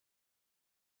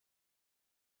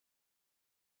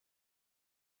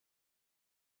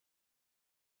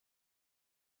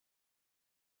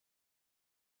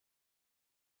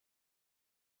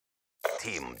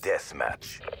Team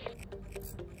Deathmatch.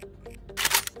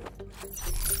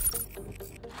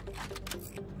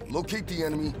 Locate the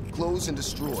enemy, close and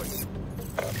destroy.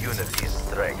 Unity is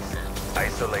strength.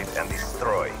 Isolate and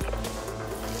destroy.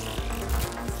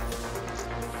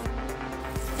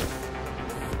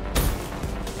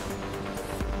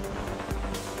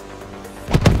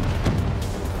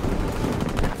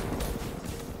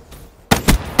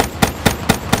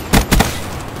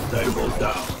 They go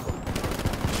down.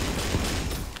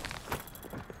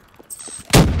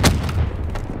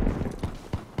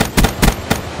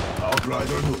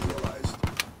 Outrider neutralized.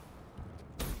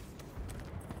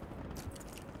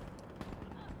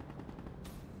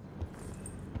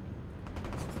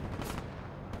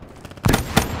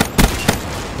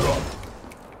 Drop.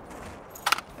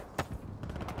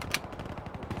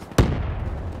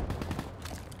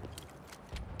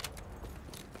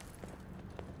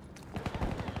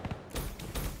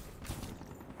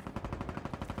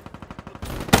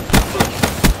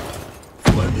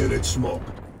 One unit smoked.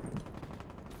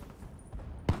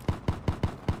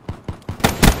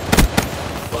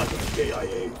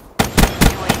 KIA.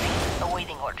 UAV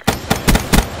awaiting orders.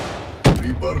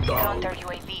 Reaper down. Counter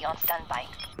UAV on standby.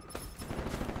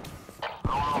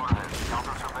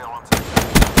 Counter surveillance.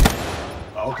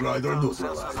 Outrider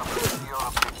neutralized.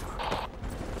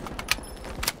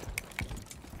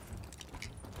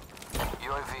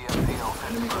 UAV and PL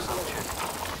 50% check.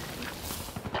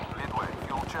 Midway,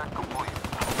 fuel check complete.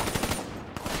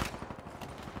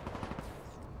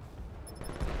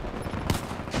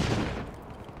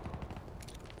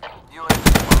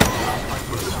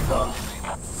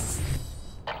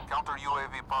 Counter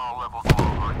UAV power levels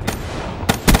low.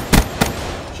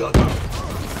 Shut down.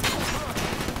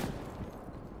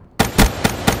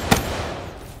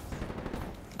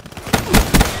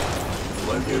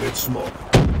 One unit smoke.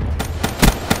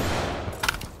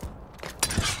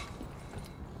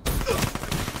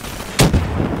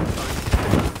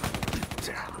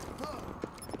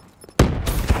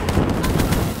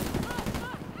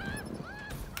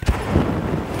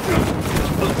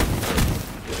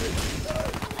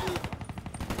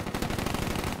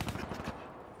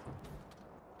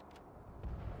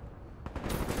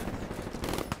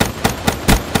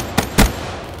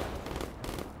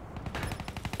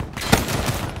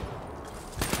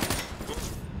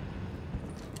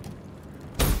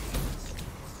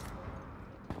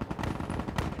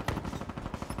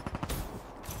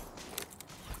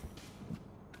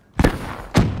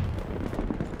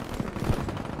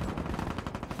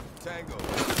 Tango.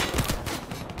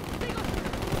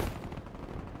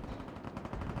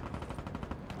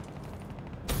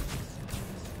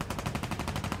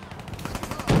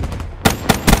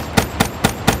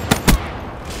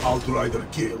 Outrider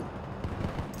kill.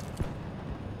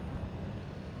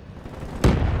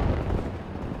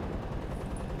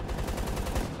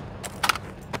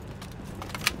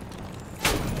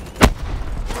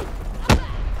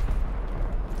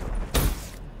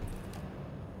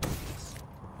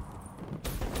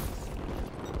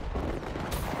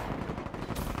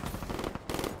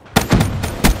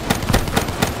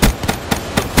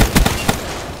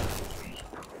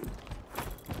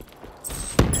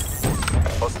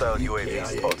 Hostile UAV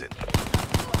spotted.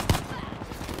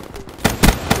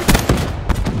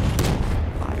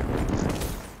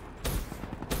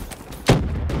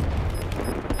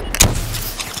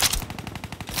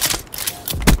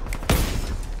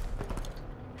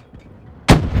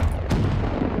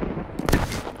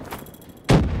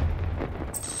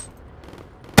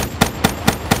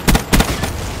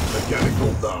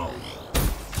 Mechanical down.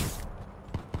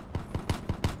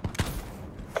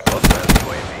 Hostile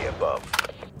UAV above.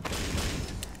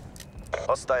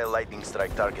 Hostile lightning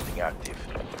strike targeting active.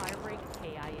 Firebreak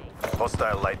KIA.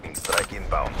 Hostile lightning strike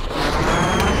inbound.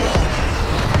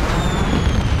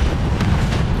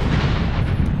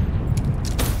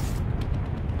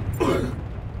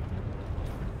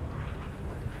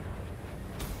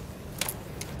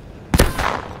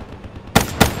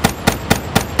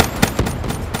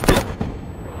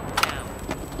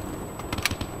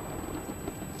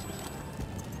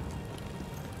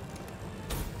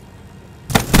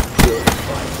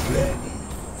 Ready.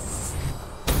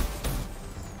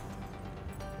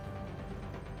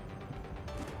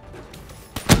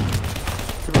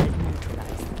 Threat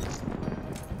neutralized.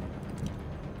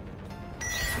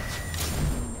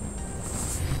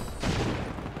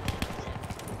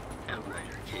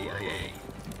 Outrider KIA.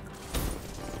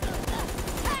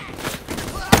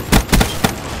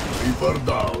 Reaper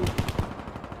down.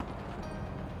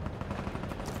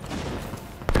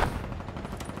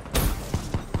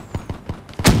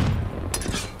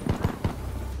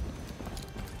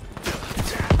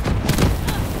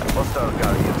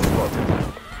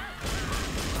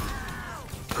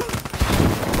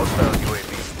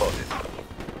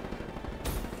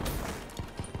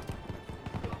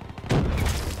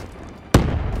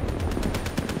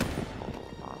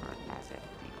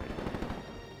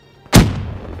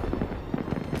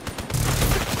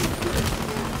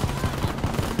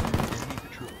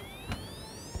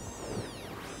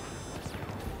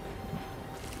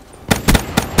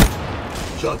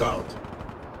 Shut out.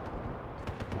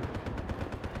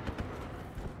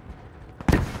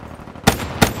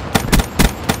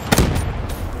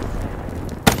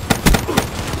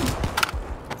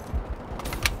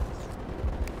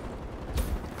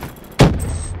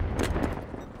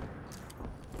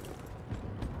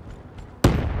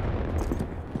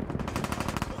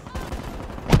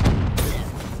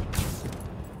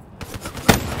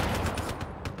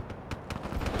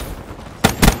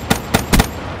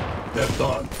 They're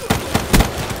done.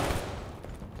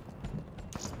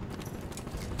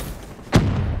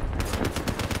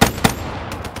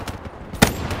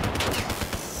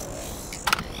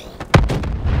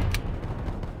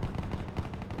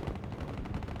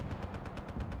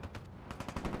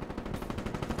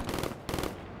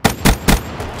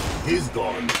 He's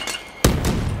gone.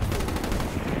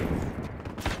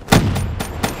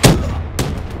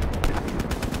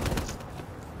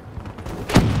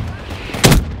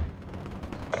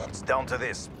 It's down to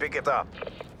this. Pick it up.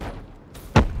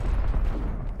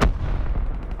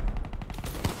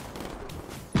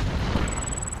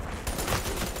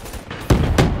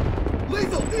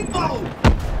 Lethal inbound!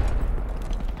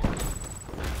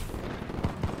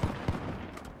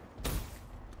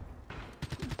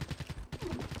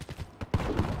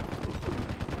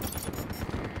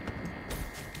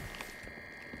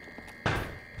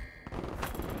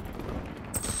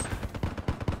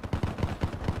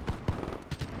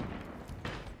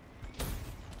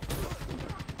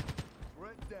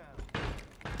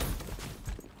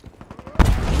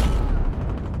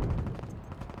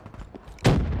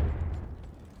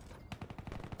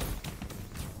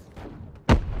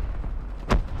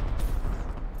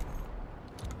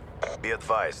 Be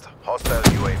advised. Hostile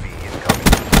UAV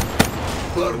incoming.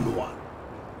 Burned one.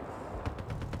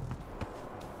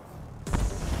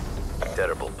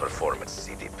 Terrible performance,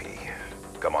 CDP.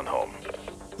 Come on home.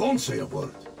 Don't say a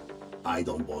word. I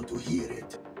don't want to hear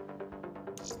it.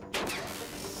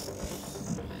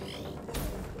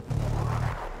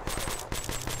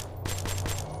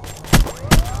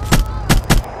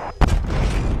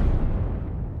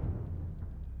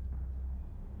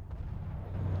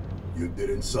 You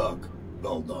didn't suck.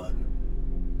 Well done.